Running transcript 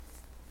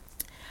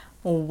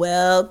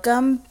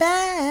Welcome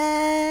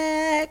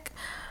back.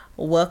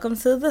 Welcome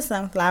to the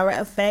Sunflower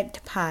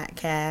Effect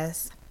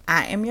podcast.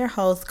 I am your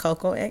host,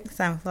 Coco X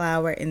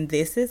Sunflower, and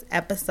this is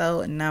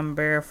episode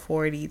number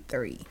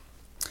 43.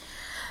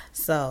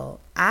 So,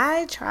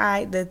 I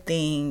tried the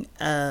thing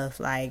of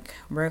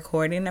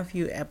recording a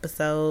few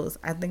episodes.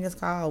 I think it's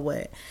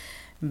called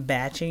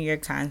batching your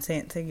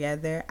content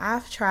together.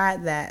 I've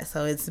tried that.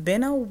 So, it's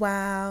been a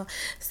while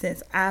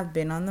since I've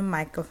been on the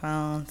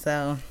microphone.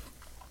 So,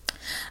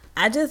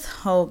 I just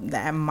hope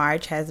that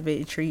March has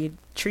been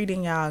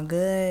treating y'all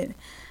good.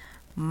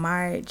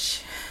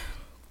 March.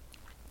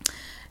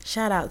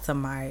 Shout out to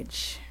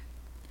March.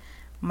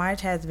 March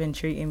has been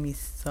treating me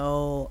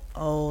so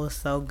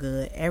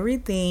good.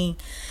 Everything,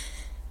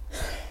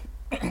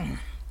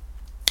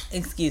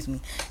 excuse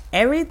me,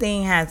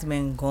 everything has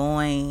been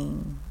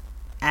going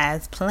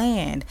as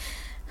planned.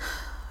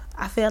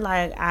 I feel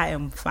like I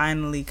am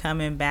finally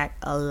coming back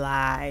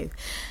alive.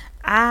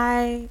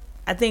 I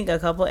think a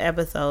couple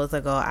episodes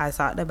ago I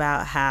talked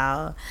about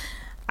how,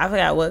 I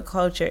forgot what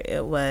culture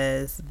it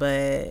was,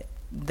 but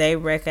they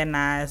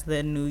recognize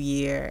the new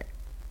year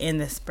in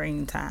the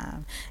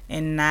springtime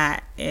and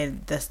not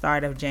at the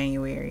start of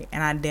January.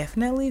 And I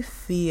definitely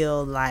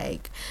feel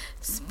like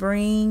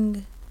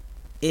spring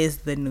is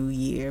the new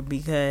year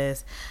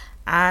because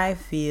I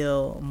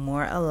feel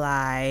more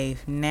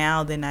alive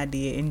now than I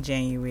did in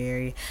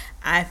January.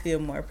 I feel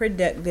more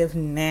productive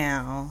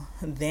now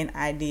than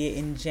I did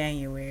in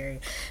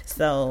January.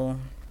 So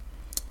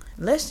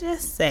let's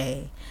just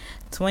say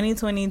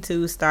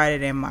 2022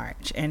 started in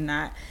March and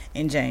not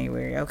in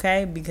January,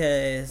 okay?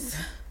 Because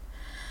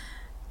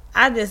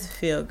I just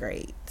feel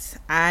great.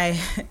 I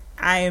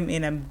am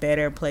in a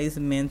better place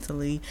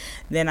mentally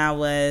than I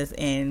was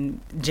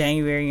in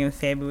January and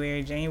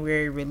February.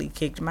 January really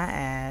kicked my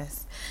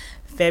ass.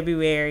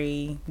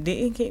 February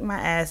didn't kick my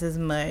ass as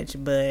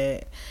much,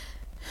 but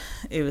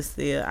I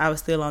was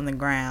still on the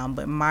ground.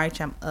 But March,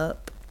 I'm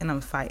up and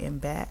I'm fighting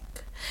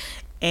back,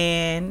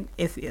 and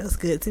it feels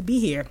good to be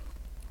here.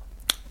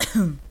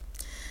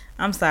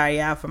 I'm sorry,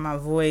 y'all, for my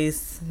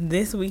voice.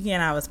 This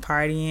weekend I was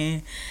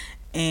partying,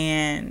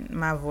 and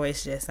my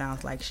voice just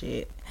sounds like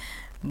shit.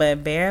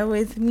 But bear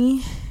with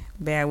me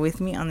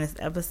on this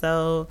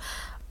episode.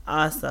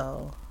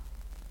 Also,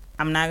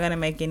 I'm not going to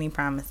make any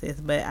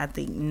promises, but I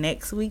think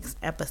next week's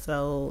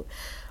episode,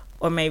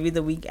 or maybe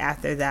the week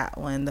after that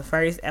one, the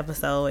first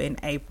episode in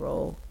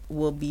April,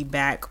 will be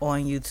back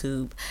on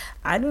YouTube.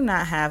 I do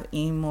not have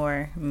any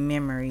more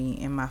memory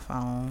in my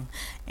phone,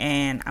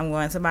 and I'm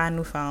going to buy a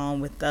new phone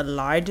with the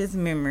largest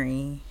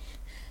memory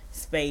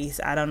space.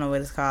 I don't know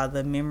what it's called,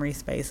 the memory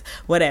space,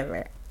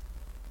 whatever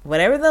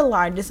the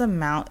largest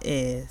amount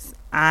is.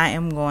 I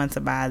am going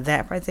to buy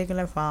that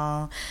particular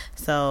phone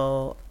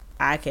so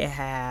I can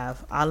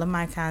have all of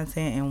my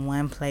content in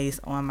one place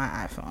on my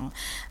iPhone.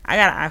 I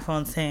got an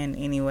iPhone 10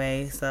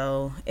 anyway,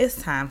 so it's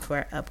time for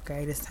an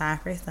upgrade. It's time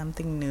for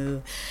something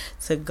new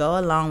to go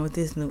along with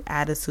this new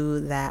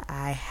attitude that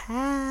I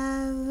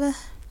have.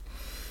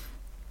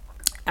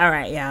 All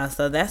right, y'all,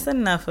 so that's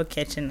enough of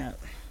catching up.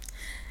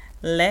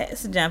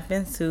 Let's jump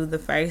into the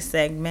first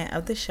segment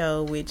of the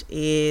show, which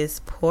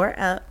is Pour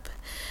Up.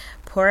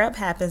 Pour Up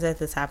happens at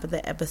the top of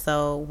the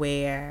episode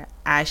where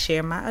I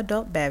share my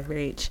adult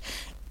beverage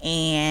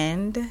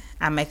and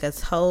I make a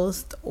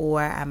toast,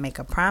 or I make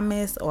a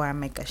promise, or I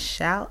make a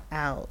shout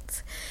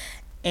out.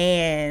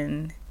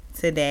 And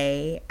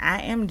today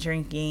I am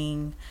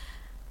drinking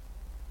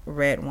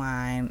red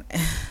wine.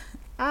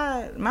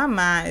 My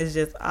mind is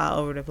just all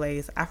over the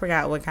place. I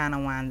forgot what kind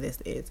of wine this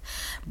is,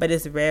 but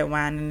it's red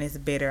wine and it's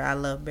bitter. I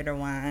love bitter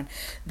wine.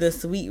 The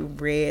sweet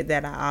red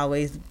that I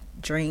always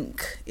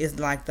drink is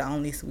like the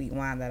only sweet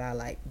wine that I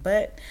like.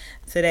 But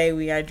today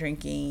we are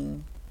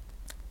drinking,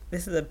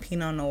 this is a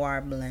Pinot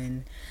Noir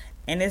blend,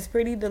 and it's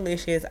pretty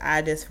delicious.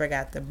 I just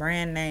forgot the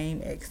brand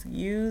name.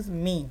 Excuse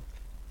me.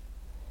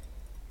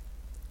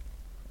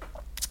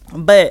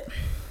 But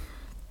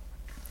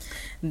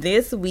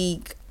this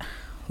week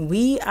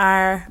we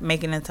are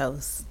making a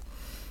toast,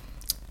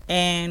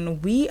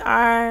 and we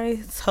are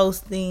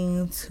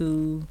toasting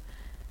to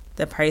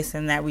the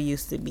person that we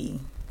used to be.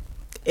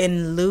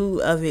 In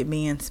lieu of it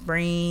being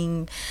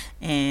spring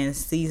and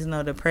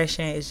seasonal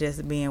depression is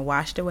just being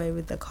washed away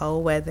with the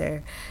cold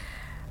weather,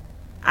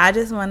 I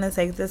just want to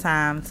take the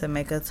time to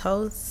make a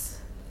toast,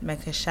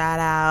 make a shout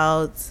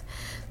out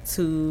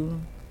to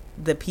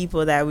the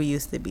people that we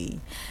used to be.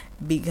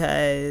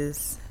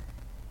 Because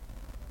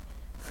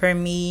for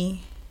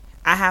me,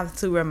 I have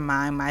to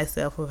remind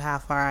myself of how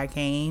far I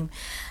came.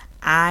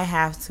 I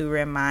have to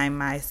remind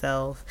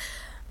myself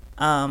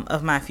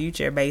of my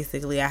future,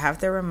 basically. I have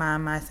to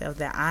remind myself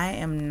that I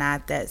am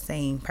not that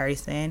same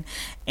person.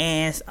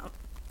 And,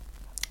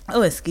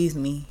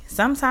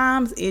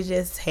 sometimes it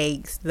just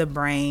takes the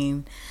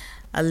brain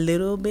a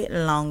little bit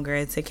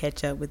longer to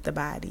catch up with the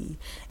body.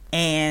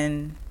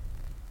 And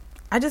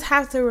I just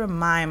have to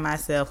remind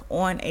myself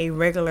on a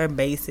regular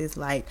basis,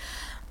 like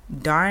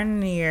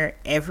darn near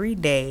every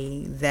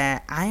day,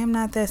 that I am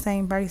not that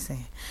same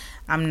person.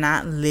 I'm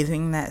not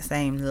living that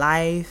same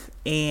life.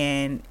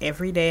 And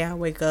every day I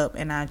wake up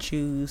and I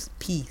choose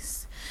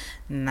peace,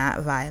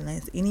 not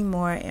violence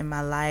anymore in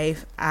my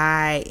life.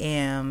 I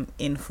am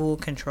in full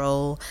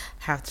control.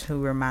 Have to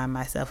remind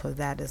myself of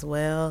that as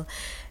well.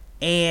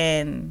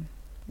 And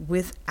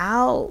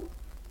without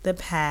the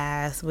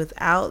past,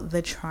 without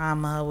the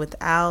trauma,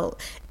 without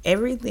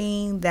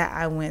everything that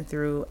I went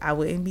through, I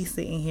wouldn't be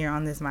sitting here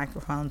on this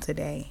microphone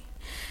today.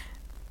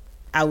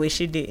 I wish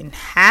it didn't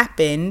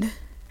happen,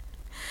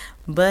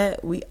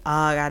 but we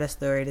all got a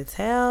story to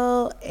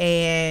tell,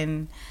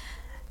 and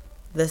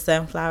the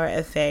Sunflower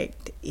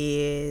Effect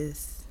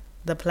is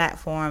the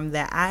platform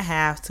that I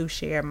have to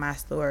share my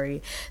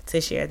story,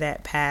 to share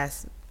that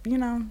past,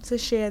 to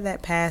share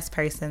that past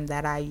person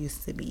that I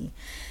used to be.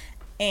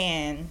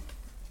 And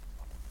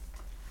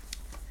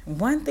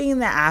one thing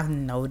that I've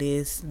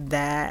noticed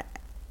that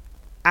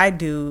I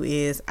do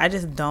is I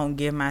just don't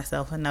give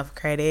myself enough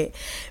credit,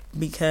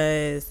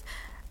 because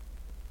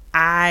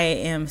I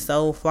am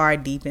so far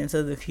deep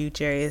into the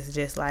future. It's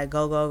just like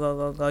go, go, go,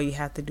 go, go. You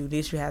have to do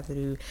this. You have to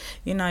do,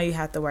 you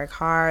have to work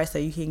hard so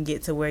you can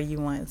get to where you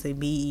want to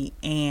be.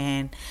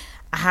 And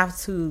I have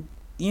to,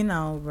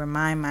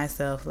 remind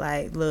myself,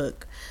 like,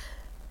 look,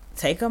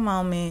 take a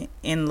moment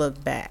and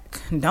look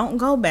back. Don't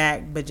go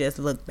back, but just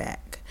look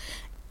back.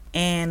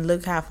 And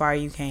look how far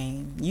you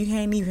came. You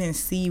can't even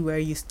see where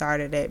you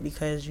started at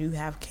because you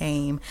have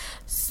came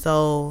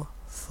so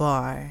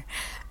far.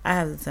 I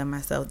have to tell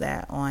myself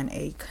that on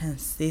a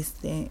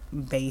consistent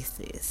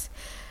basis.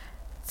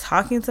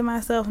 Talking to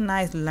myself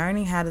nice,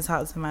 learning how to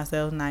talk to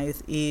myself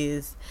nice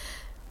is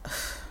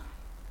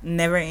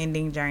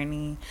never-ending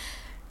journey,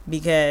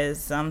 because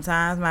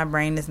sometimes my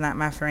brain is not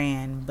my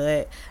friend,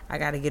 but I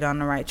got to get on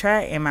the right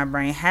track, and my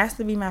brain has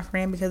to be my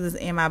friend because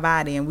it's in my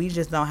body, and we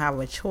just don't have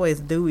a choice,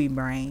 do we,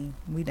 brain?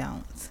 We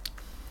don't.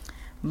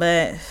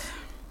 But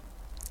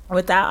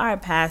without our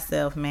past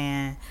self,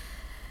 man,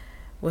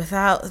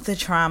 without the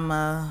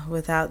trauma,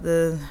 without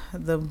the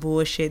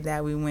bullshit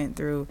that we went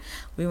through,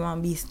 we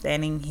won't be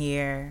standing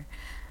here,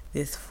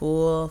 this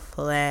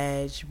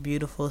full-fledged,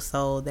 beautiful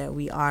soul that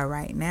we are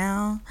right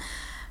now.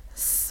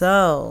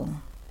 So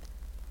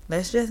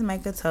let's just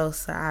make a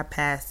toast to our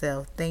past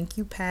self. Thank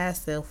you,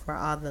 past self, for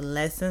all the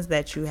lessons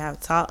that you have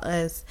taught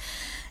us.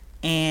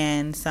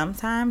 And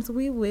sometimes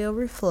we will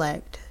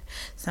reflect.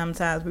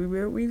 Sometimes we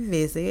will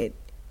revisit.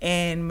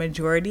 And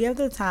majority of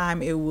the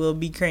time, it will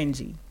be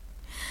cringy.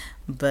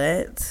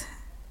 But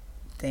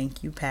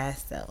thank you,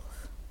 past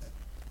self.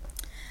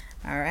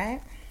 All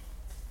right.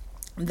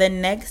 The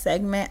next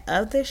segment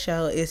of the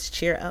show is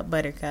Cheer Up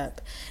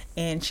Buttercup.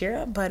 And Cheer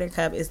Up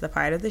Buttercup is the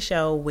part of the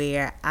show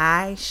where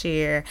I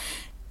share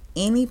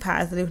any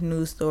positive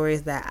news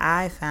stories that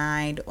I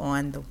find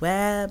on the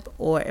web,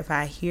 or if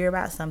I hear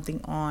about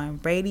something on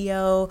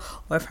radio,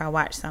 or if I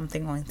watch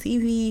something on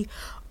TV,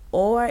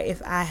 or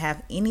if I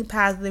have any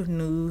positive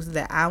news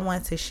that I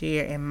want to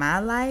share in my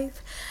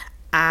life,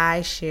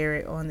 I share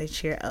it on the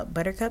Cheer Up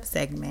Buttercup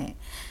segment.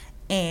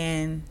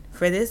 And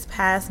for this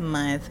past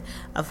month,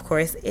 of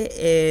course, it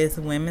is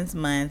Women's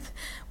Month,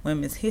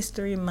 Women's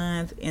History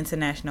Month,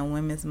 International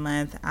Women's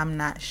Month. I'm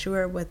not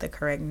sure what the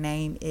correct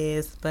name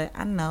is, but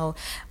I know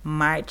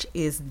March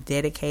is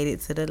dedicated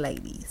to the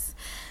ladies.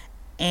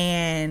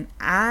 And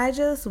I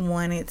just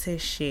wanted to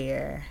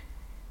share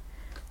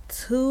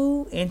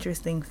 2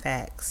 interesting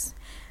facts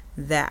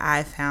that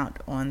I found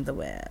on the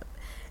web.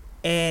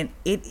 And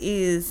it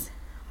is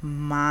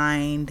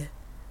mind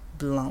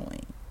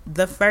blowing.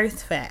 The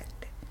first fact.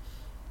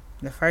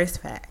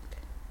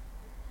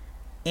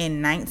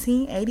 In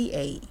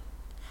 1988,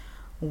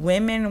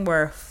 women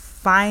were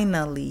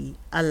finally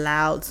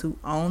allowed to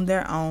own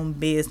their own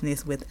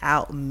business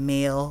without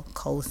male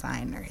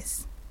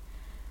co-signers.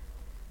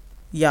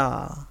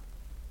 Y'all,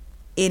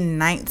 in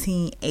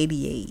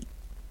 1988,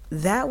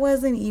 that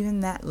wasn't even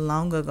that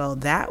long ago.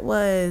 That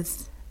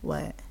was,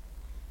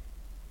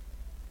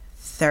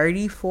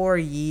 34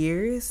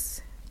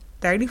 years?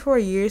 34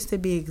 years to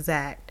be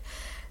exact,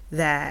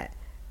 that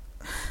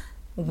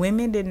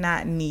women did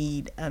not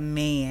need a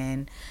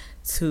man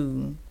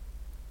to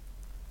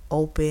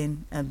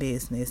open a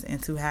business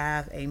and to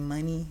have a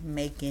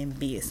money-making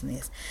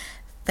business.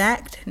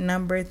 Fact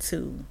number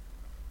 2.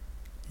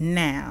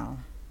 Now,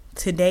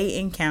 today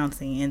and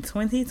counting, in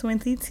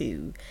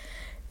 2022,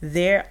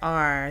 there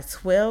are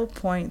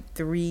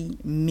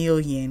 12.3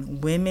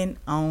 million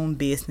women-owned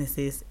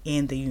businesses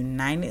in the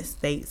United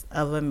States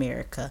of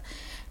America.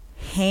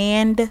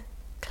 Hand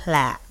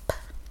clap.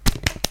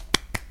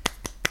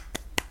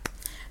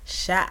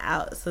 Shout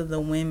out to the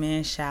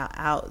women. Shout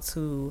out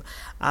to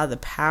all the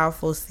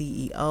powerful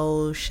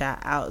CEOs. Shout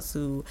out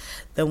to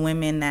the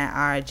women that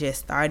are just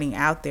starting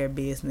out their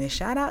business.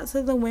 Shout out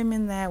to the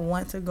women that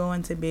want to go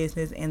into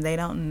business and they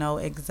don't know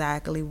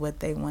exactly what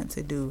they want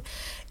to do.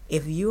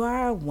 If you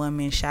are a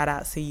woman, shout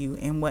out to you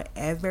in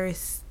whatever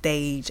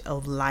stage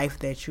of life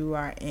that you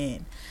are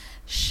in.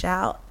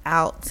 Shout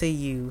out to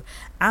you.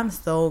 I'm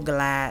so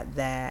glad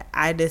that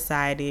I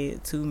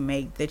decided to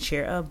make the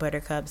Cheer Up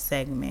Buttercup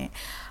segment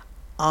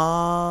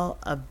all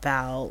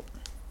about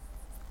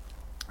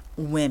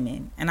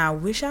women. And I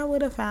wish I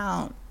would have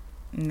found,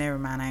 never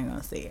mind, I ain't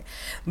gonna say it.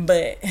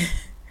 But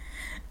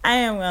I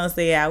am gonna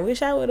say it. I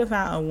wish I would have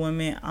found a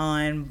woman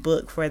on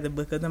book for the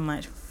book of the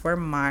month for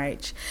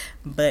March.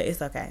 But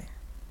it's okay.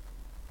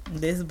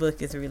 This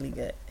book is really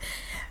good.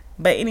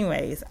 But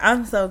anyways,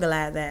 I'm so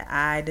glad that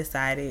I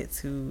decided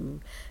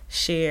to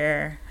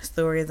share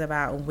stories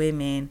about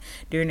women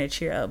during the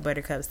Cheer Up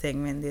Buttercup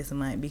segment this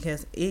month,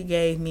 because it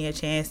gave me a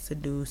chance to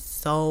do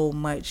so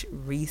much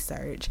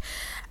research.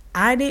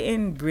 I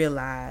didn't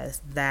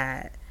realize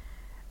that,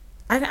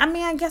 I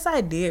mean, I guess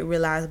I did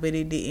realize, but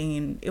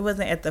it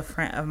wasn't at the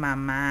front of my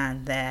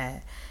mind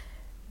that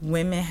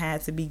women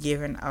had to be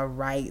given a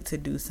right to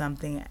do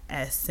something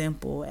as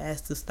simple as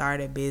to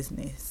start a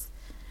business,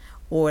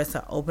 or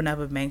to open up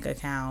a bank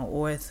account,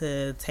 or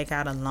to take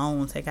out a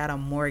loan, take out a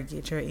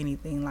mortgage, or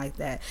anything like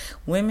that.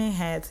 Women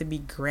had to be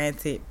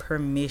granted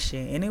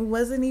permission, and it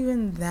wasn't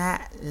even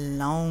that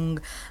long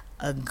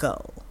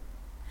ago.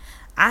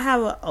 I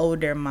have an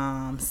older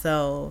mom,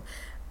 so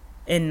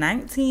in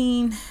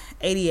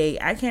 1988,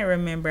 I can't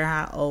remember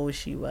how old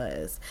she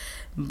was,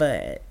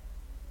 but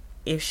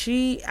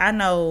I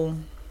know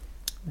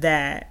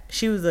that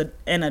she was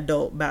an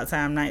adult by the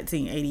time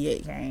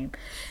 1988 came.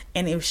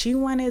 And if she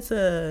wanted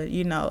to,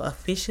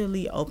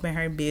 officially open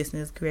her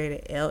business,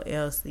 create an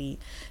LLC,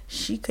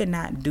 she could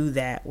not do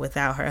that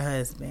without her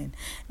husband.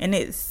 And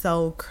it's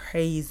so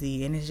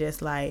crazy. And it's just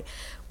like,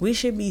 we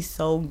should be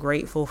so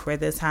grateful for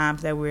the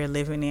times that we're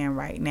living in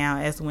right now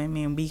as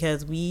women,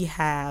 because we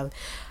have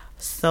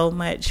so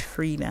much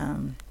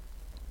freedom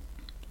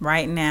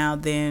right now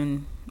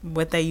than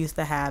what they used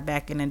to have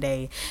back in the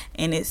day.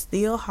 And it's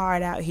still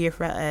hard out here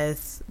for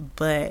us,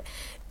 but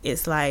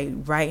it's like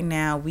right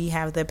now we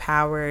have the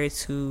power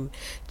to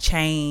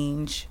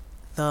change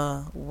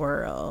the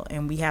world,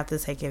 and we have to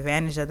take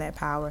advantage of that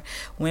power.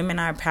 Women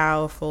are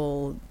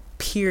powerful,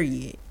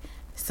 period.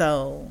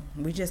 So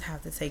we just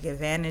have to take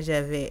advantage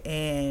of it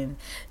and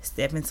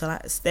step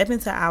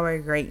into our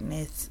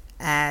greatness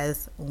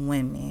as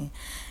women.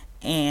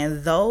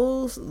 And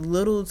those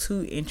little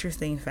two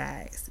interesting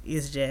facts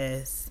is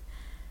just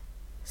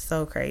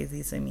so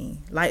crazy to me.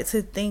 Like,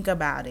 to think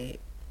about it,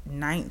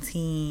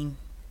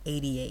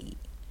 1988.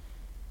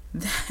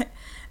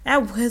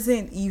 That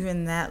wasn't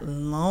even that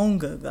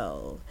long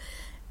ago.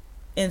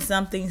 And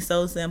something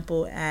so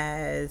simple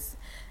as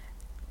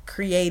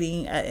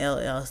creating a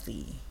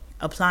LLC,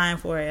 applying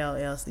for a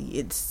LLC.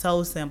 It's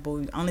so simple.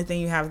 The only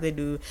thing you have to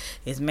do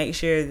is make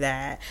sure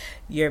that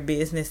your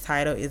business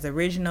title is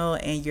original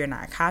and you're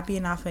not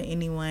copying off of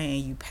anyone,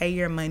 and you pay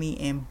your money,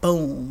 and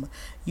boom,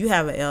 you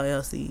have an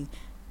LLC.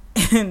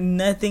 And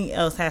nothing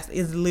else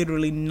is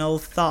literally no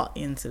thought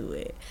into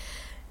it.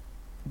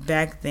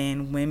 Back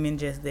then, women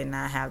just did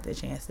not have the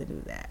chance to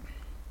do that.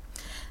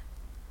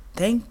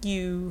 Thank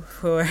you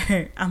for,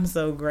 I'm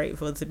so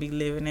grateful to be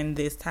living in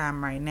this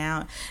time right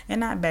now and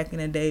not back in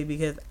the day,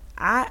 because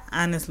I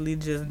honestly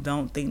just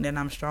don't think that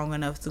I'm strong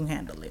enough to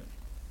handle it.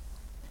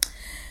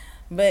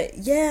 But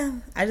yeah,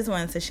 I just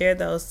wanted to share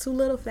those two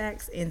little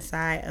facts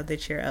inside of the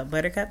Cheer Up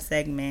Buttercup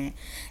segment.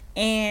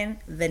 And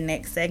the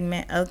next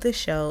segment of the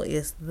show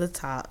is the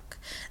talk.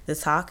 The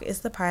talk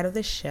is the part of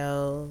the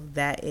show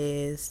that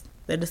is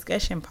the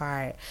discussion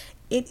part.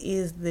 It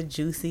is the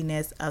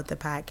juiciness of the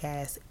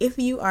podcast. If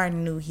you are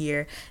new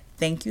here,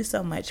 thank you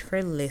so much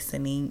for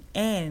listening.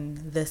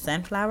 And The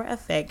Sunflower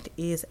Effect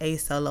is a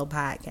solo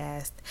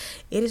podcast.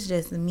 It is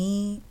just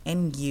me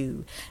and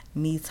you.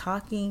 Me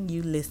talking,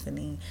 you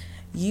listening.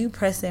 You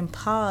pressing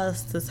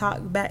pause to talk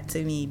back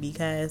to me,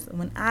 because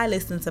when I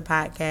listen to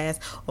podcasts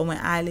or when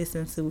I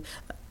listen to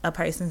a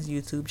person's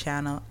YouTube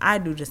channel, I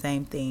do the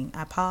same thing.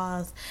 I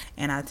pause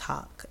and I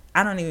talk.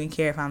 I don't even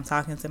care if I'm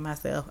talking to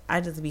myself.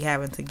 I just be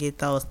having to get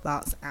those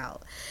thoughts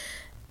out.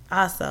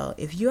 Also,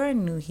 if you are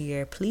new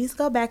here, please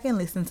go back and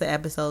listen to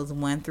episodes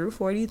 1 through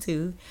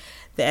 42.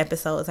 The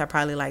episodes are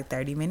probably like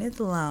 30 minutes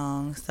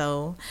long,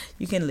 so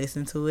you can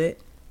listen to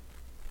it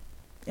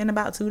in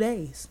about 2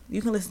 days.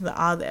 You can listen to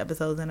all the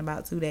episodes in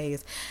about 2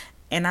 days.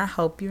 And I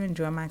hope you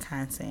enjoy my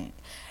content.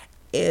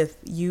 If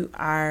you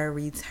are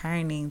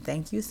returning,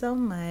 thank you so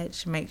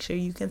much. Make sure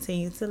you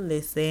continue to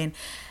listen.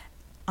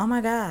 Oh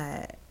my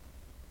God.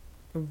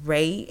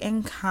 Rate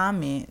and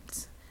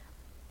comment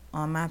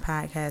on my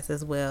podcast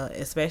as well,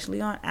 especially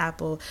on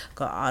Apple.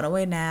 Go all the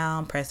way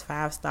down, press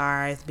 5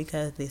 stars,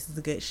 because this is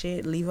good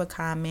shit. Leave a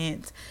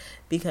comment,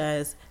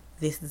 because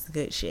this is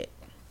good shit.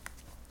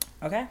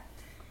 Okay.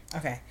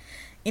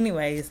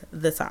 Anyways,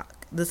 the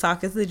talk. The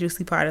talk is the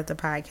juicy part of the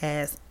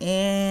podcast.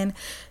 And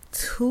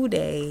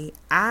today,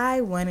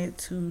 I wanted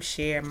to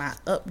share my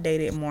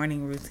updated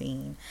morning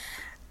routine.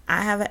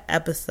 I have an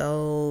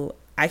episode.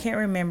 I can't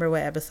remember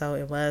what episode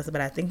it was, but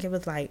I think it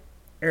was like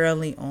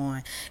early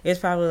on. It was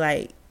probably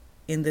like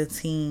in the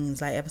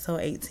teens, like episode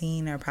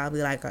 18, or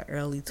probably like an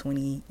early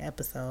 20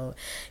 episode.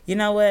 You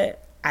know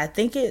what?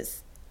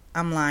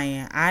 I'm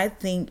lying. I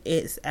think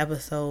it's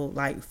episode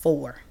like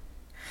 4.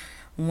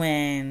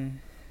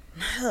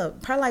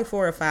 Probably like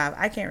 4 or 5,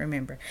 I can't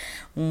remember,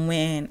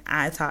 when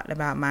I talked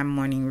about my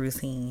morning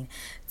routine.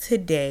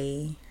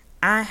 Today,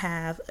 I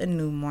have a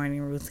new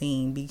morning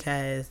routine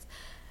because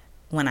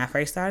when I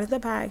first started the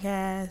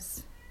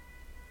podcast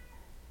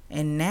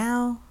and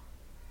now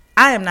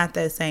I am not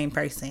that same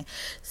person.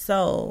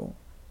 So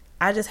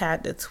I just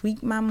had to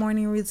tweak my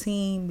morning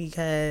routine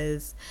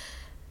because,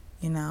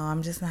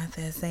 I'm just not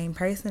that same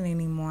person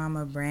anymore. I'm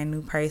a brand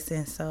new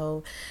person.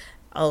 So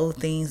old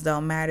things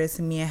don't matter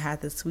to me. I have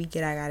to tweak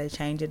it. I got to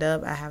change it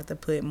up. I have to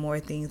put more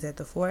things at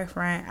the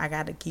forefront. I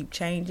got to keep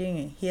changing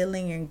and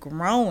healing and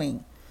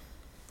growing.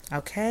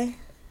 Okay?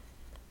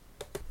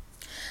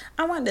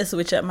 I want to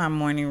switch up my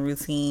morning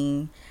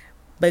routine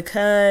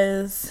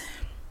because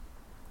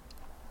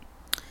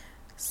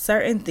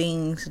certain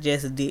things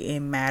just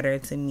didn't matter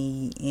to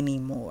me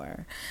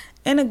anymore.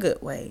 In a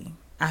good way.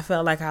 I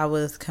felt like I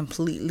was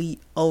completely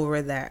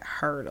over that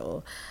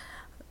hurdle.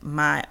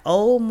 My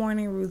old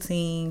morning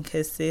routine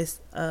consists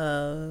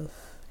of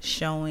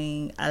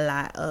showing a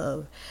lot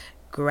of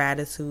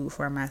gratitude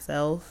for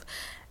myself.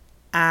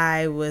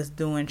 I was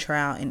doing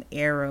trial and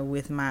error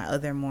with my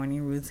other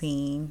morning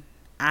routine.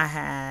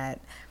 I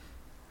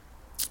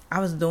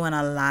was doing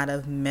a lot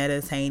of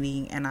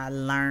meditating, and I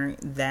learned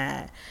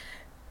that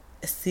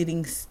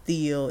sitting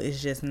still is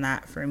just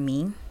not for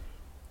me.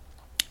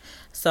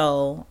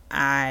 So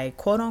I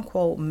quote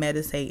unquote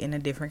meditate in a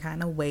different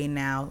kind of way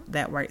now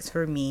that works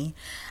for me.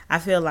 I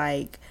feel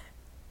like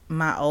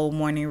my old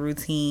morning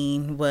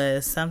routine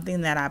was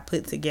something that I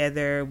put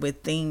together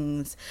with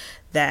things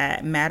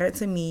that matter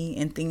to me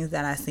and things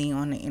that I see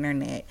on the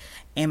internet.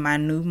 And my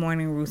new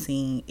morning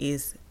routine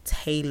is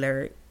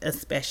tailored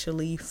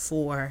especially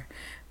for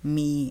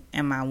me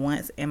and my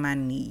wants and my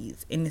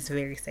needs. And it's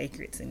very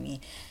sacred to me.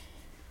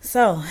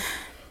 So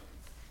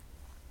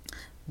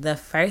the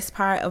first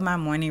part of my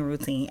morning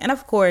routine, and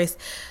of course,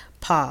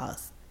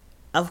 pause.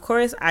 Of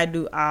course, I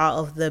do all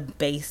of the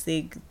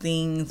basic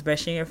things,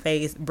 brushing your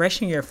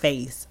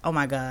face. Oh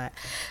my God.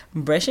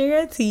 Brushing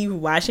your teeth,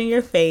 washing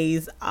your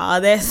face,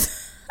 all that,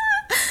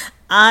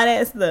 all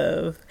that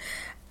stuff.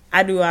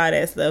 I do all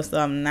that stuff, so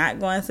I'm not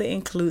going to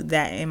include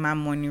that in my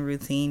morning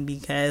routine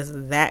because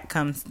that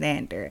comes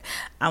standard.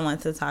 I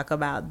want to talk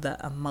about the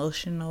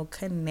emotional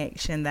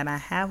connection that I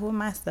have with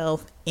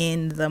myself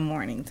in the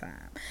morning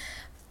time.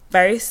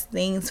 First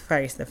things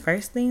first, the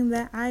first thing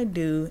that I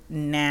do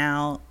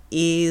now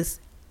is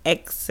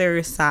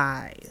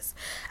exercise.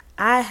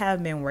 I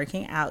have been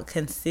working out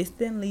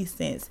consistently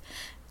since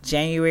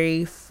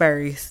January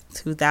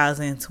 1st,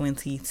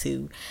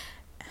 2022.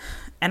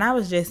 And I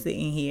was just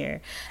sitting here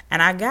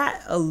and I got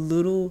a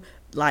little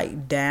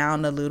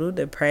down, a little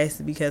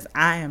depressed because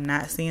I am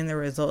not seeing the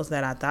results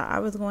that I thought I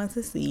was going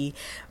to see.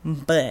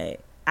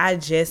 But I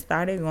just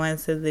started going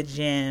to the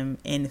gym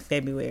in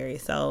February.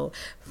 So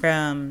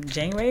from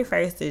January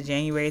 1st to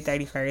January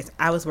 31st,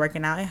 I was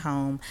working out at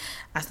home.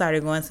 I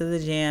started going to the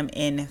gym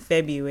in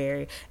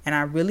February and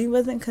I really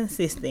wasn't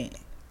consistent.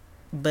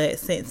 But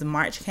since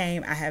March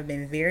came, I have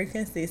been very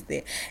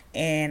consistent.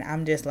 And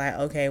I'm just like,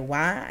 okay,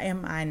 why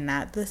am I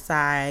not the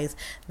size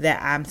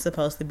that I'm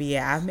supposed to be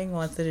at? I've been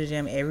going to the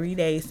gym every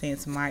day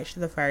since March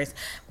the 1st.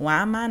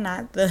 Why am I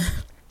not the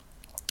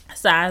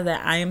size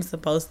that I am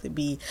supposed to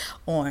be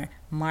on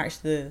when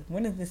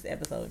does this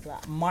episode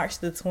drop? March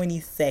the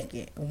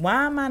 22nd.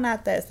 Why am I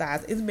not that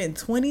size? It's been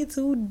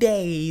 22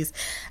 days.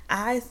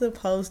 I'm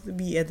supposed to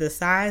be at the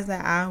size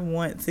that I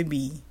want to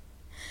be.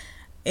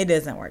 It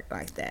doesn't work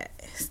like that.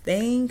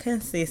 Staying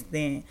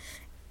consistent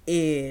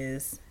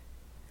is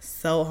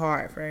so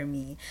hard for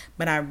me,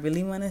 but I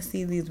really want to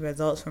see these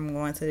results from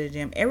going to the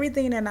gym.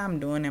 Everything that I'm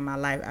doing in my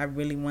life, I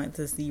really want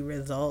to see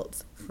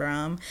results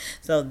from.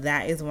 So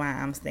that is why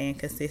I'm staying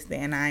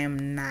consistent, and I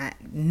am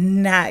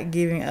not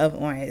giving up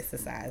on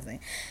exercising.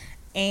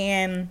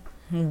 And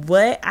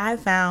what I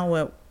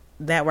found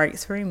that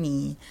works for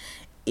me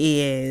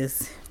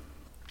is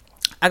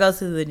I go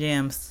to the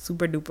gym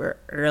super duper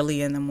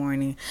early in the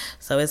morning.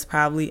 So it's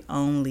probably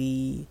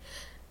only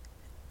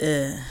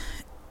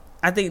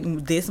I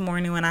think this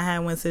morning when I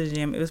went to the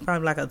gym, it was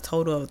probably a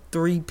total of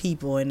 3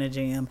 people in the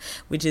gym,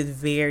 which is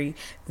very,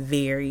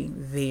 very,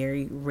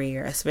 very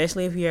rare,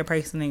 especially if you're a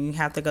person and you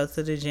have to go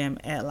to the gym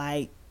at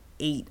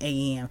 8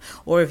 a.m.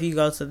 or if you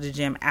go to the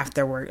gym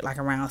after work,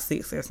 around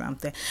 6 or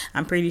something.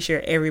 I'm pretty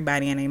sure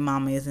everybody and their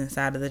mama is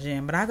inside of the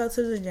gym, but I go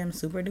to the gym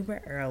super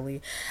duper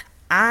early.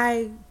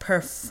 I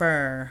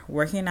prefer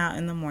working out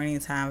in the morning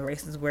time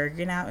versus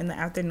working out in the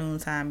afternoon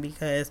time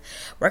because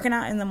working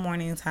out in the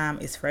morning time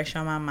is fresh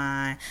on my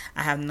mind.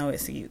 I have no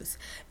excuse.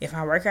 If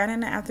I work out in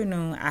the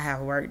afternoon, I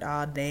have worked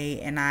all day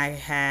and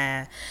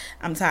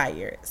I'm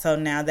tired. So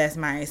now that's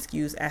my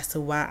excuse as to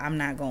why I'm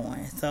not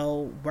going.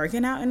 So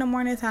working out in the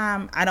morning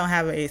time, I don't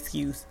have an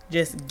excuse.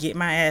 Just get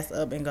my ass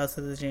up and go to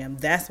the gym.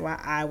 That's why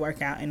I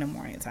work out in the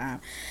morning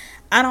time.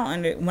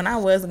 When I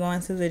was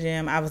going to the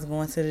gym, I was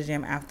going to the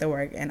gym after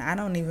work, and I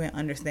don't even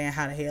understand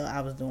how the hell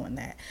I was doing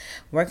that.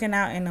 Working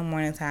out in the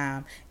morning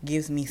time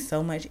gives me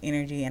so much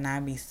energy, and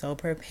I be so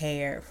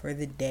prepared for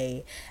the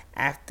day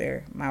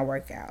after my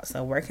workout.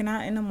 So working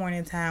out in the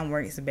morning time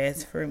works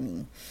best for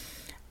me.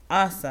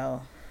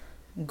 Also,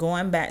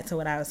 going back to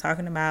what I was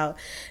talking about,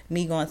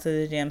 me going to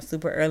the gym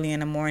super early in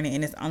the morning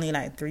and it's only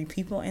like 3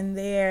 people in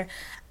there,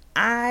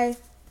 I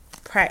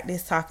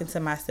practice talking to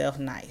myself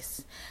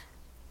nice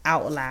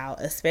out loud,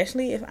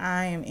 especially if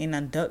I am in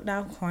a ducked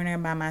out corner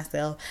by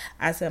myself.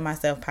 I tell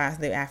myself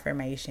positive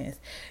affirmations.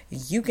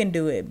 You can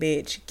do it,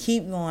 bitch.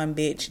 Keep going,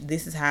 bitch.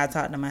 This is how I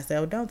talk to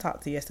myself. Don't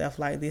talk to yourself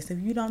like this if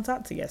you don't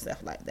talk to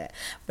yourself like that.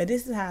 But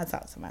this is how I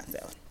talk to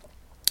myself.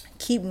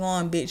 Keep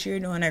going, bitch. You're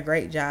doing a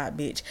great job,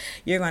 bitch.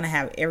 You're going to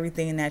have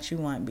everything that you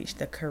want, bitch.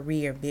 The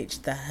career,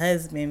 bitch. The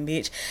husband,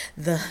 bitch.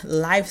 The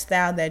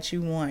lifestyle that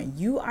you want.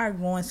 You are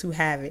going to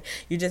have it.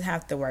 You just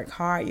have to work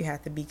hard. You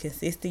have to be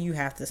consistent. You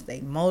have to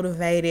stay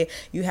motivated.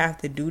 You have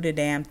to do the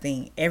damn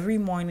thing. Every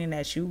morning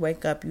that you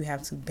wake up, you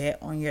have to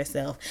bet on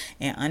yourself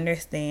and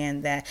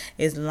understand that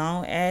as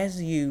long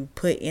as you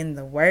put in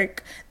the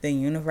work, the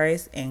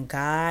universe and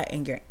God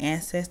and your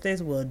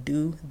ancestors will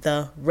do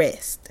the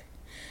rest.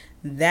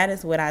 That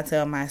is what I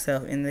tell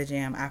myself in the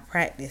gym. I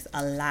practice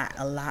a lot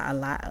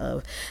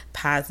of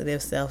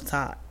positive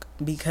self-talk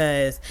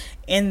because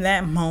in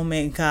that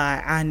moment,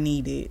 God, I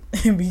need it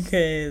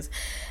because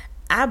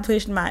I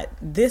pushed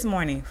this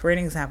morning, for an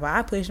example,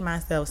 I pushed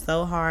myself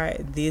so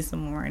hard this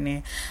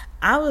morning.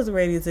 I was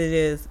ready to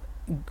just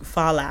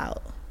fall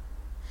out.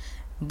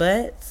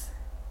 But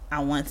I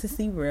want to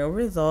see real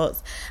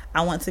results.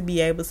 I want to be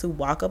able to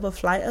walk up a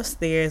flight of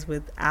stairs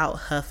without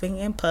huffing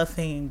and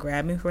puffing and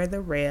grabbing for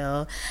the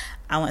rail.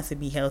 I want to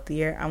be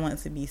healthier. I want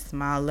to be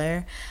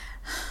smaller.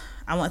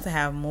 I want to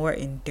have more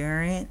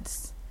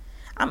endurance.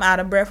 I'm out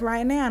of breath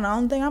right now, and the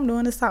only thing I'm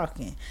doing is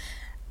talking.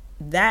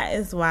 That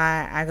is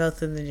why I go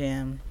to the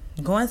gym.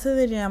 Going to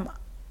the gym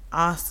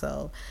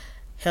also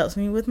helps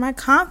me with my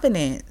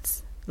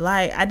confidence.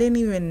 Like, I didn't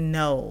even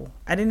know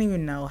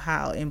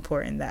how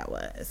important that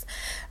was.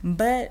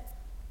 But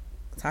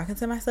talking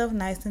to myself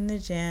nice in the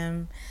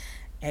gym,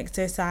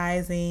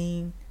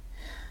 exercising,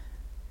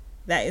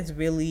 that is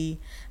really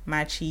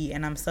my cheat.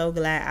 And I'm so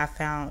glad I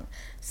found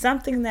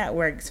something that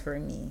works for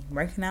me.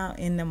 Working out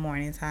in the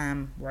morning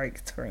time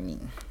works for me.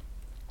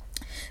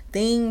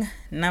 Thing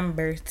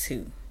number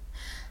 2,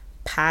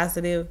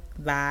 positive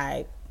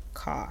vibe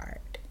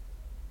card.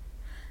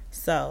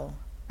 So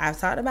I've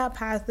talked about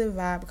positive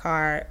vibe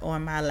card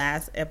on my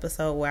last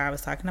episode where I was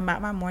talking about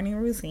my morning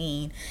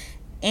routine,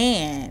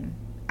 and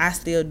I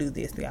still do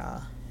this,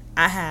 y'all.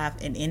 I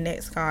have an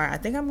index card. I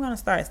think I'm going to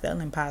start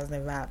selling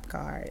positive vibe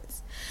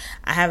cards.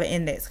 I have an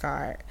index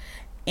card,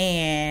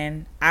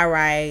 and I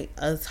write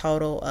a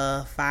total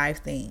of 5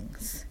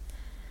 things.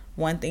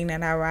 One thing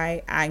that I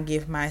write, I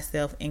give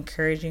myself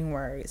encouraging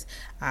words.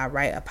 I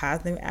write a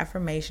positive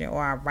affirmation,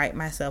 or I write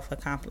myself a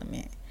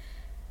compliment.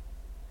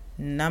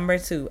 Number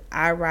 2,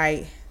 I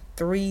write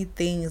 3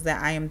 things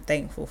that I am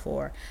thankful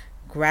for.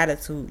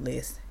 Gratitude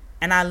list.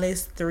 And I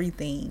list 3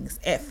 things.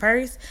 At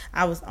first,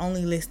 I was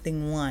only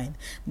listing 1.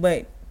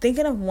 But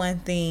thinking of one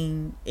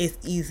thing is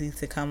easy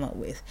to come up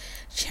with.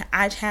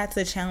 I had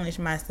to challenge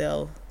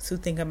myself to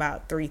think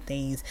about 3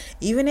 things.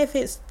 Even if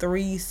it's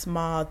 3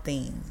 small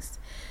things.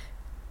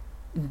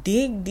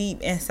 Dig deep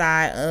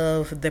inside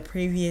of the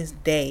previous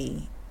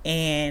day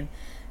and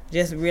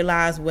just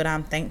realize what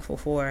I'm thankful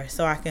for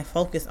so I can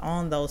focus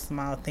on those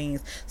small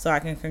things, so I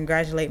can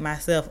congratulate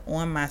myself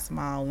on my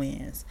small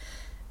wins,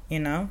 you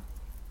know?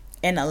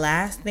 And the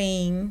last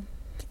thing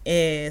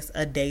is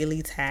a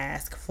daily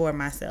task for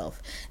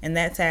myself. And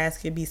that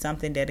task could be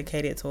something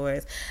dedicated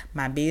towards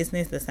my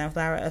business, the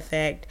Sunflower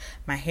Effect,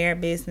 my hair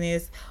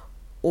business,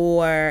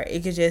 or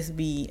it could just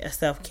be a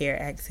self-care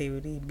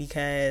activity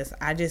because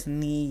I just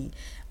need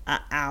an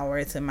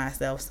hour to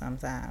myself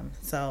sometimes.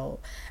 So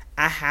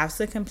I have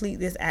to complete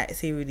this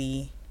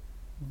activity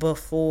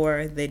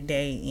before the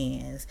day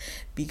ends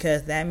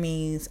because that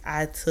means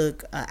I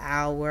took an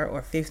hour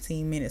or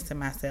 15 minutes to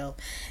myself,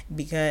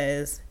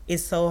 because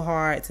it's so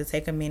hard to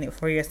take a minute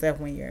for yourself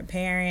when you're a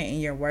parent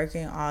and you're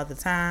working all the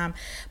time,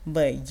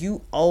 but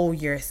you owe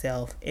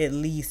yourself at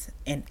least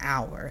an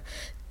hour.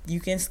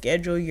 You can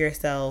schedule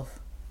yourself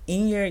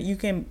you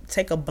can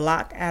take a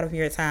block out of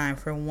your time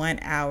for 1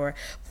 hour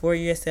for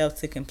yourself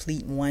to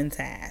complete one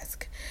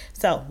task.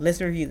 So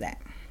let's review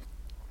that.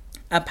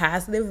 A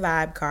positive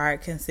vibe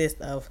card consists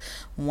of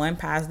 1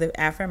 positive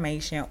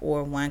affirmation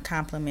or 1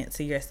 compliment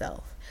to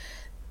yourself.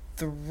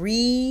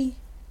 3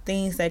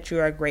 things that you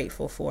are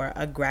grateful for,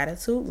 a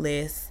gratitude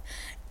list,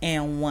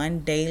 and 1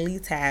 daily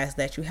task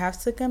that you have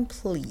to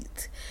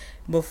complete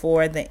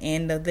before the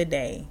end of the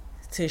day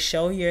to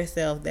show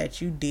yourself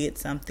that you did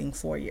something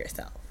for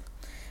yourself.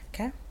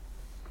 Okay?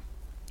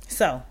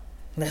 So,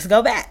 let's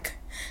go back.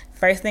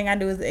 First thing I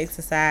do is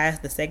exercise.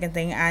 The second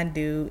thing I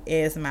do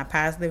is my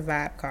positive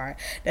vibe card.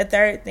 The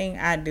third thing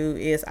I do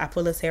is I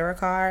pull a tarot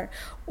card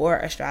or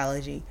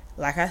astrology.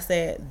 Like I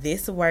said,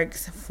 this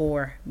works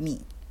for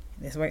me.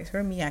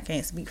 I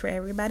can't speak for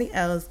everybody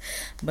else,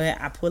 but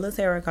I pull a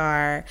tarot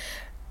card.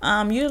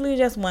 Usually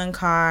just 1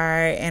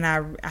 card, and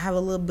I have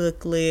a little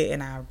booklet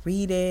and I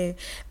read it,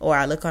 or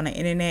I look on the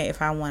internet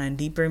if I want a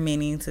deeper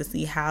meaning to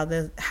see how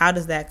does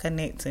that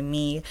connect to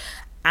me.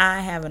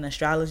 I have an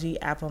astrology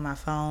app on my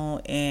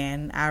phone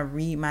and I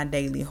read my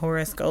daily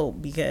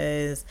horoscope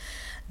because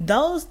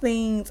those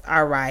things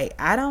are right.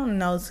 I don't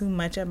know too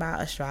much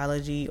about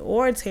astrology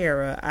or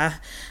tarot. I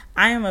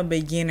am a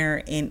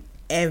beginner in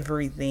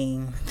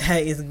everything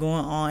that is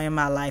going on in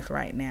my life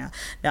right now.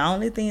 The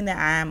only thing that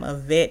I'm a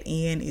vet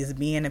in is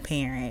being a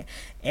parent.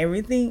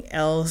 Everything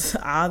else,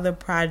 all the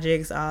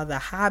projects, all the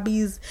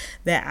hobbies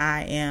that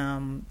I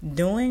am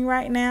doing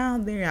right now,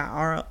 they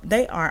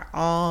are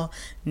all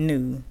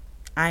new.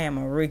 I am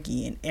a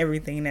rookie in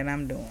everything that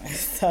I'm doing.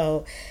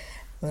 So,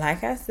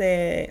 like I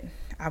said,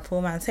 I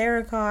pull my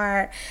tarot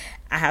card.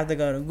 I have to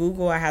go to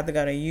Google. I have to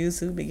go to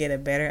YouTube to get a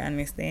better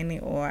understanding,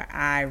 or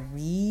I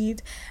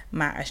read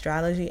my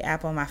astrology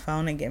app on my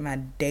phone and get my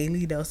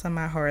daily dose of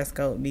my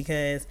horoscope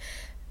because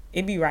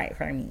it be right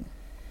for me.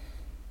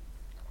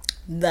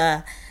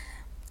 The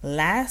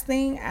last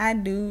thing I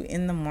do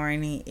in the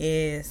morning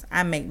is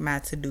I make my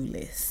to-do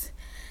list.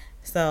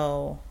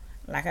 So,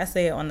 like I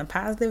said, on the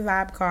positive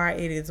vibe card,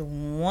 it is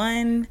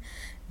one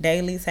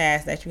daily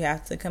task that you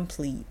have to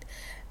complete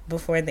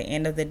before the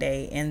end of the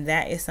day, and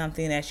that is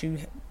something that you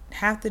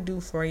have to do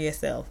for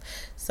yourself.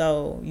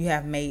 So you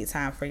have made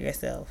time for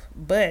yourself.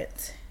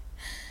 But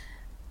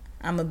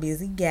I'm a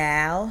busy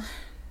gal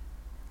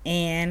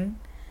and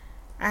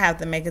I have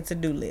to make a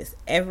to-do list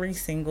every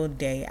single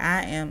day.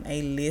 I am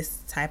a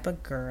list type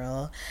of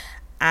girl.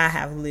 I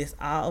have lists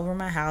all over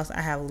my house.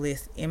 I have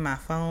lists in my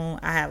phone.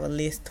 I have a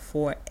list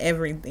for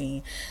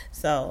everything.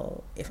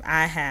 So if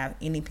I have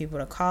any people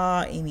to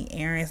call, any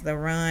errands to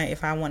run,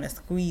 if I want to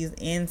squeeze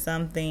in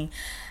something,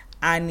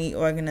 I need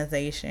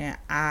organization.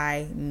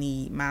 I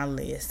need my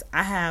list.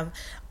 I have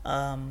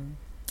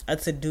a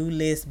to-do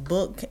list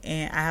book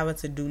and I have a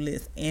to-do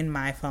list in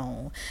my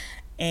phone.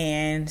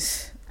 And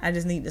I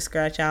just need to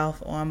scratch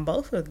off on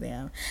both of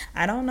them.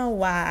 I don't know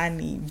why I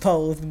need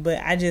both,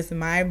 but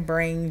my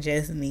brain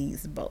just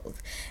needs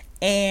both.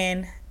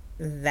 And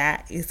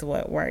that is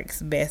what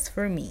works best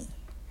for me.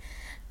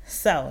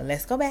 So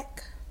let's go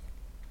back.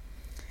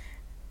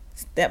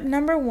 Step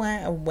number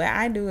 1 of what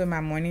I do in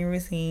my morning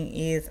routine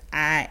is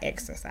I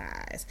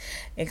exercise.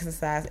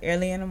 Exercise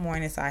early in the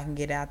morning so I can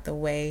get out the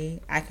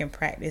way. I can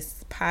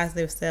practice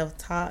positive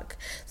self-talk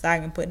so I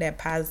can put that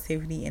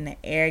positivity in the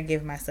air,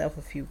 give myself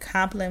a few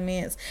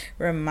compliments,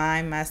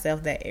 remind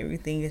myself that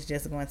everything is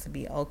just going to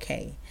be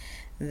okay.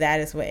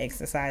 That is what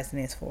exercising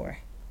is for.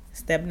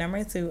 Step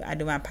number 2, I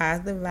do my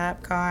positive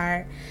vibe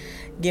card,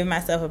 give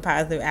myself a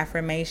positive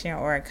affirmation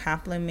or a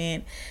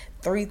compliment.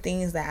 3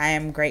 things that I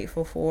am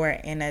grateful for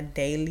in a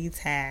daily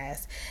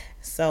task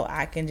so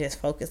I can just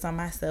focus on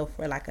myself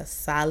for like a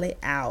solid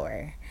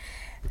hour.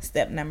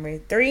 Step number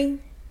 3,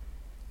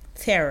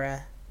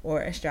 tarot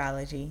or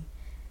astrology.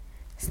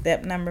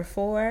 Step number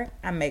 4,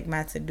 I make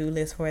my to-do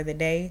list for the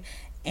day,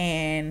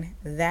 and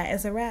that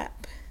is a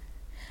wrap.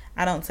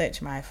 I don't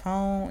touch my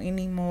phone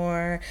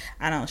anymore.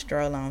 I don't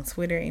stroll on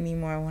Twitter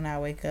anymore when I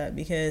wake up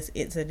because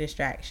it's a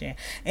distraction.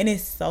 And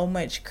it's so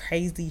much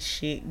crazy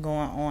shit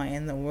going on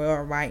in the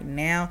world right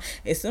now.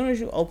 As soon as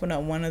you open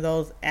up one of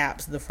those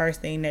apps, the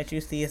first thing that you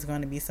see is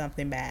going to be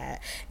something bad.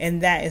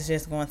 And that is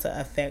just going to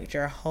affect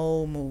your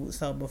whole mood.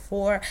 So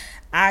before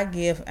I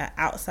give an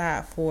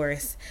outside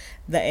force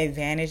the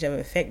advantage of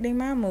affecting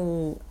my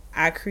mood,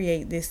 I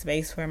create this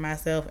space for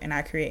myself and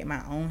I create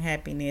my own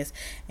happiness.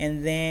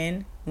 And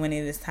then when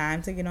it is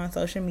time to get on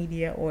social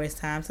media or it's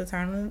time to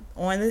turn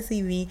on the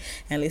TV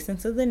and listen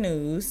to the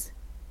news,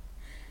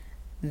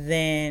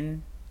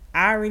 then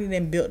I already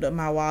then built up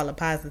my wall of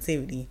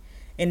positivity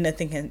and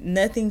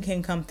nothing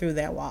can come through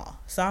that wall.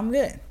 So I'm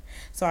good.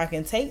 So I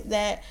can take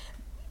that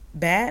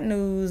bad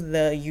news,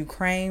 the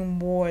Ukraine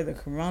war, the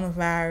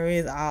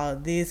coronavirus, all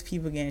this,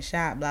 people getting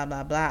shot, blah,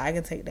 blah, blah. I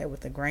can take that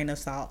with a grain of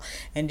salt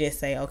and just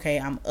say, okay,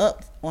 I'm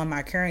up on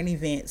my current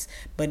events,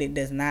 but it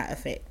does not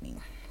affect me.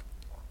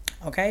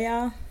 Okay,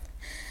 y'all?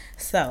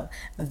 So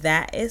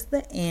that is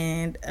the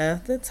end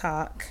of the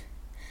talk.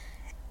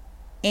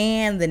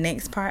 And the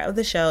next part of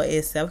the show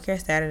is Self-Care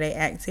Saturday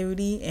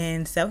Activity.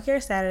 And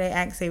Self-Care Saturday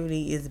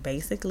Activity is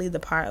basically the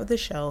part of the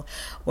show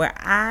where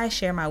I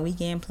share my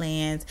weekend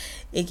plans.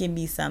 It can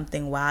be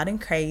something wild and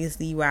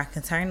crazy where I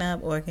can turn up,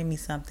 or it can be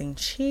something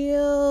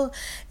chill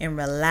and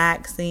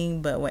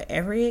relaxing. But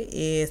whatever it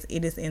is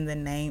in the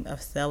name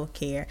of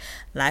self-care.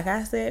 Like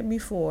I said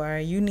before,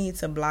 you need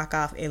to block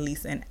off at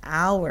least an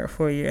hour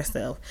for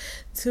yourself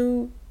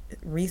to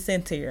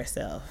recenter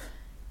yourself.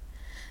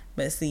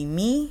 But see,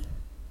 me,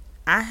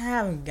 I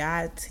have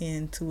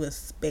gotten to a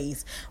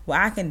space where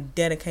I can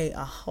dedicate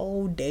a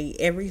whole day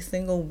every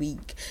single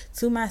week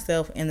to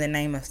myself in the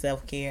name of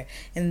self-care.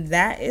 And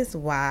that is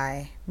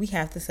why we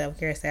have the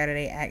Self-Care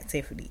Saturday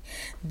Activity.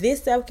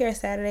 This Self-Care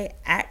Saturday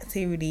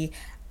Activity,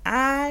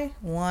 I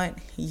want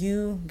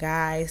you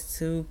guys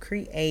to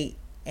create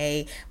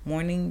a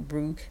morning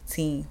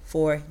routine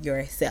for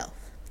yourself.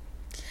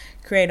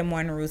 Create a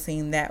morning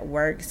routine that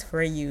works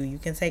for you. You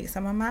can take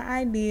some of my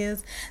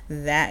ideas.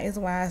 That is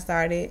why I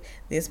started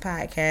this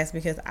podcast,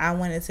 because I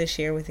wanted to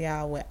share with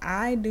y'all what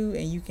I do,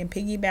 and you can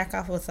piggyback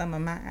off of some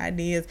of my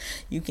ideas.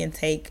 You can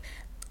take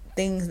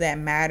things that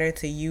matter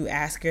to you.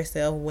 Ask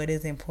yourself what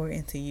is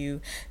important to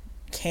you.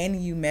 Can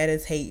you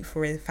meditate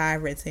for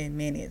 5 or 10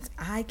 minutes?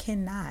 I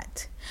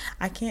cannot.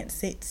 I can't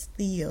sit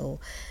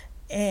still.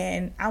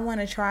 And I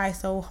want to try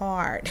so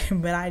hard,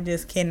 but I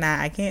just cannot.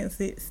 I can't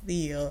sit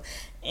still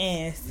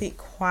and sit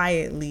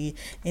quietly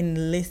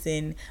and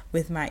listen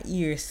with my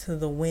ears to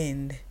the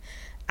wind.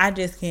 I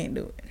just can't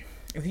do it.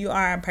 If you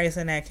are a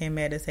person that can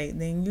meditate,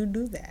 then you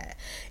do that.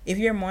 If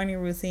your morning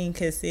routine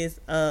consists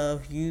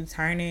of you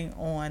turning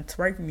on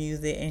twerk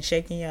music and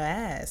shaking your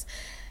ass,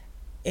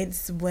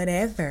 it's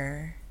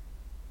whatever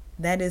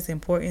that is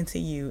important to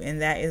you,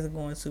 and that is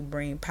going to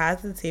bring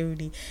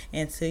positivity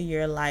into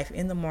your life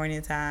in the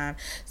morning time.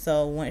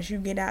 So once you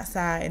get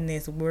outside in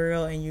this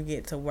world and you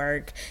get to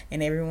work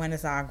and everyone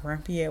is all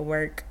grumpy at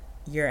work,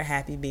 you're a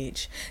happy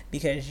bitch,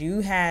 because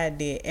you had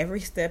did every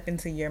step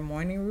into your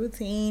morning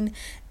routine,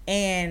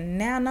 and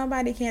now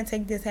nobody can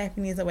take this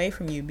happiness away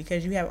from you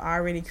because you have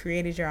already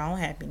created your own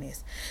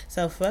happiness.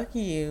 So fuck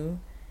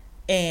you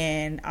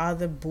and all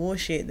the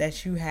bullshit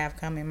that you have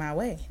coming my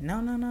way.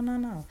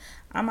 No.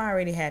 I'm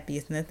already happy.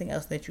 It's nothing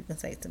else that you can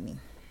say to me.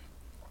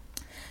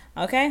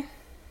 Okay?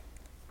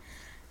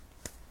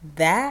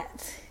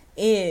 That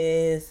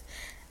is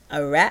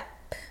a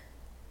wrap.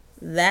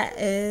 That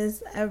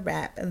is a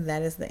wrap.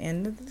 That is the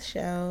end of the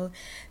show.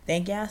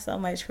 Thank y'all so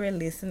much for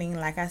listening.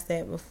 Like I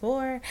said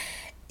before,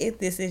 if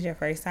this is your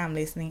first time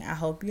listening, I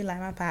hope you like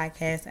my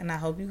podcast, and I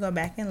hope you go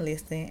back and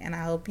listen, and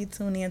I hope you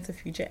tune in to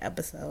future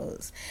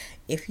episodes.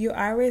 If you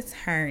are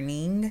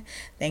returning,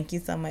 thank you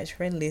so much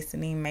for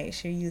listening. Make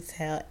sure you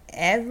tell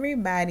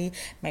everybody.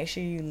 Make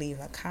sure you leave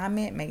a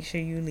comment. Make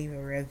sure you leave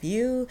a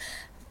review.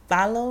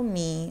 Follow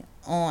me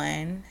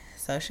on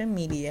social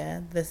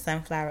media, The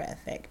Sunflower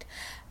Effect.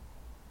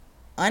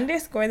 _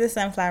 The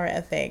Sunflower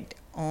Effect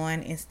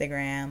on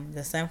Instagram,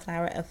 The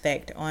Sunflower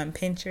Effect on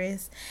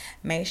Pinterest.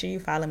 Make sure you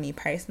follow me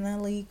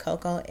personally,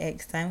 Coco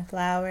X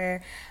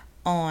Sunflower,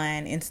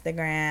 on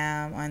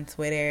Instagram, on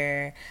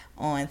Twitter,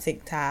 on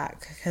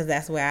TikTok, because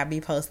that's where I be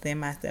posting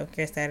my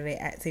self-care Saturday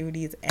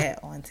activities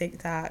on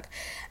TikTok.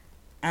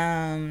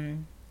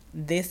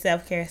 This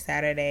self-care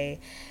Saturday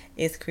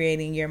is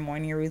creating your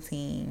morning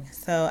routine.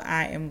 So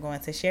I am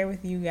going to share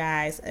with you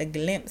guys a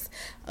glimpse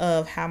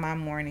of how my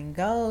morning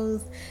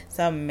goes.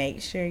 So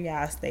make sure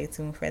y'all stay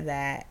tuned for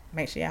that.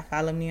 Make sure y'all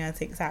follow me on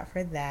TikTok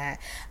for that.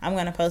 I'm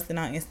going to post it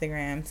on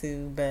Instagram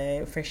too,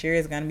 but for sure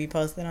it's going to be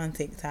posted on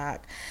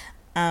TikTok.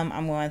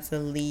 I'm going to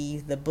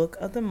leave the book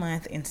of the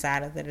month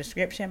inside of the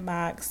description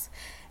box.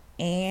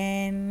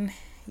 And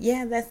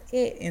yeah, that's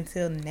it.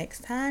 Until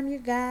next time, you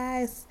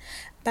guys.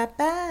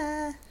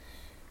 Bye-bye.